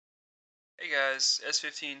Hey guys,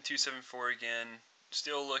 S15274 again.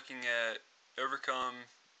 Still looking at Overcome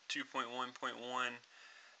 2.1.1.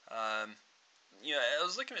 I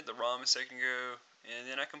was looking at the ROM a second ago, and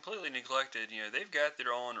then I completely neglected. They've got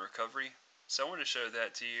their all in recovery, so I wanted to show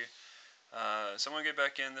that to you. So I'm gonna get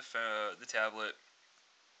back in the tablet.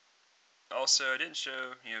 Also, I didn't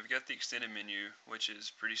show. We've got the extended menu, which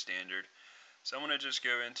is pretty standard. So I'm gonna just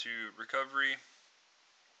go into recovery,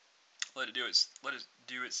 let it do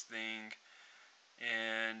its thing.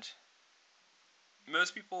 And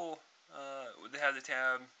most people that have the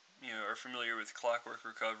tab, are familiar with Clockwork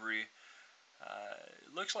Recovery.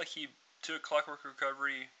 It looks like he took Clockwork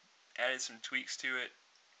Recovery, added some tweaks to it,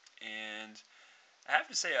 and I have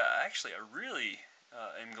to say, I really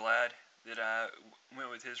am glad that I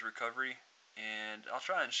went with his recovery. And I'll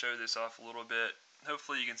try and show this off a little bit.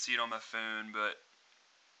 Hopefully you can see it on my phone, but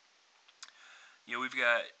we've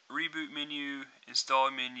got reboot menu,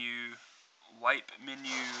 install menu, wipe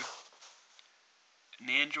menu, an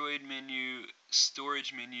Android menu,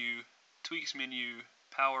 storage menu, tweaks menu,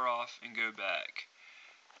 power off, and go back.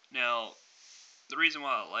 Now, the reason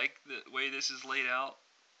why I like the way this is laid out,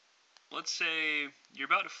 let's say you're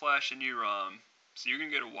about to flash a new ROM, so you're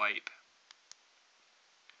going to go to wipe.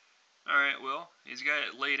 Alright, well, he's got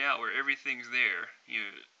it laid out where everything's there.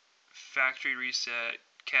 Factory reset,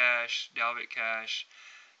 cache, Dalvik cache.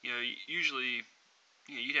 Usually,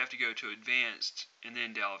 you'd have to go to advanced and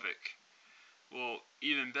then Dalvik. Well,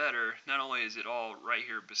 even better, not only is it all right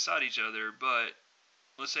here beside each other, but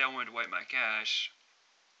let's say I wanted to wipe my cache.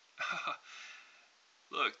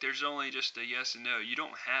 Look, there's only just a yes and no. You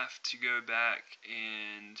don't have to go back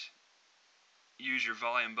and use your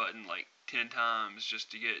volume button like 10 times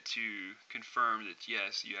just to get to confirm that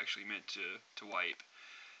yes, you actually meant to wipe.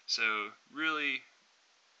 So really,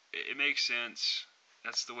 it makes sense.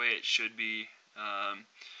 That's the way it should be.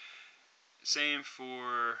 Same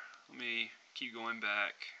for, let me keep going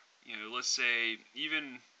back. Let's say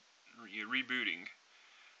even rebooting,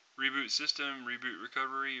 reboot system, reboot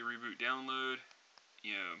recovery, reboot download.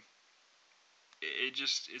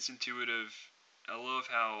 It's intuitive. I love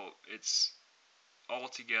how it's all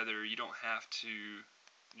together. You don't have to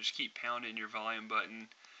just keep pounding your volume button.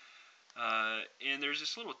 And there's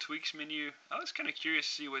this little tweaks menu. I was kind of curious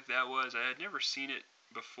to see what that was. I had never seen it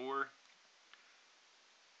before.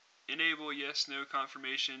 Enable yes, no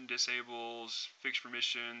confirmation, disables, fixed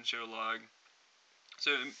permission, show log.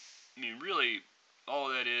 So, really, all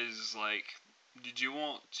that is like, did you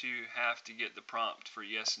want to have to get the prompt for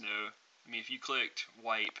yes, no? If you clicked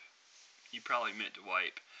wipe, you probably meant to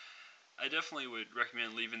wipe. I definitely would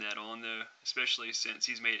recommend leaving that on though, especially since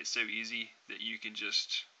he's made it so easy that you can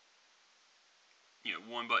just,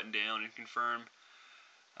 one button down and confirm.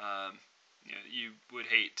 You would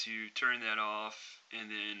hate to turn that off and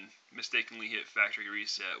then mistakenly hit factory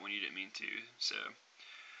reset when you didn't mean to. So,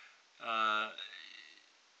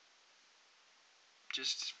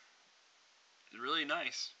 just really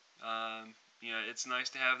nice. It's nice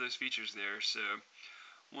to have those features there. So,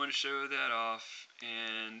 I want to show that off,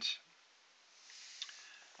 and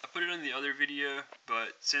I put it in the other video,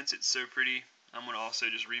 but since it's so pretty, I'm going to also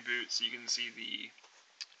just reboot so you can see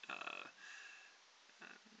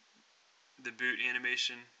the boot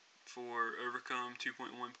animation for Overcome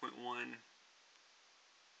 2.1.1.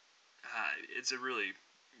 It's a really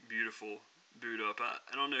beautiful boot up.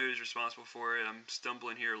 I don't know who's responsible for it. I'm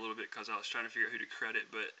stumbling here a little bit because I was trying to figure out who to credit,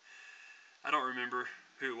 but I don't remember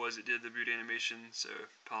who it was that did the boot animation, so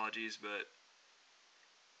apologies, but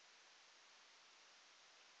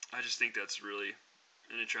I just think that's really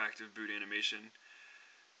an attractive boot animation.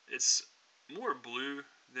 It's more blue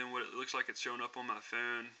than what it looks like it's showing up on my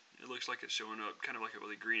phone. It looks like it's showing up kind of like a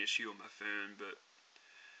really greenish hue on my phone, but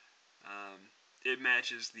it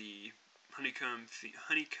matches the honeycomb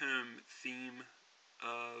theme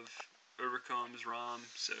of Overcome's ROM.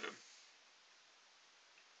 So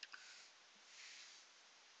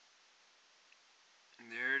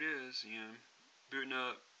and there it is. Booting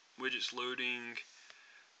up, widgets loading,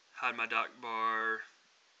 hide my dock bar,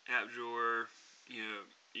 app drawer.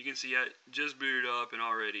 You can see I just booted up and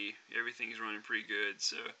already everything's running pretty good.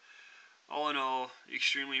 So all in all,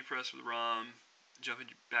 extremely impressed with ROM, jumping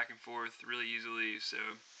back and forth really easily. So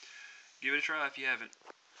give it a try if you haven't.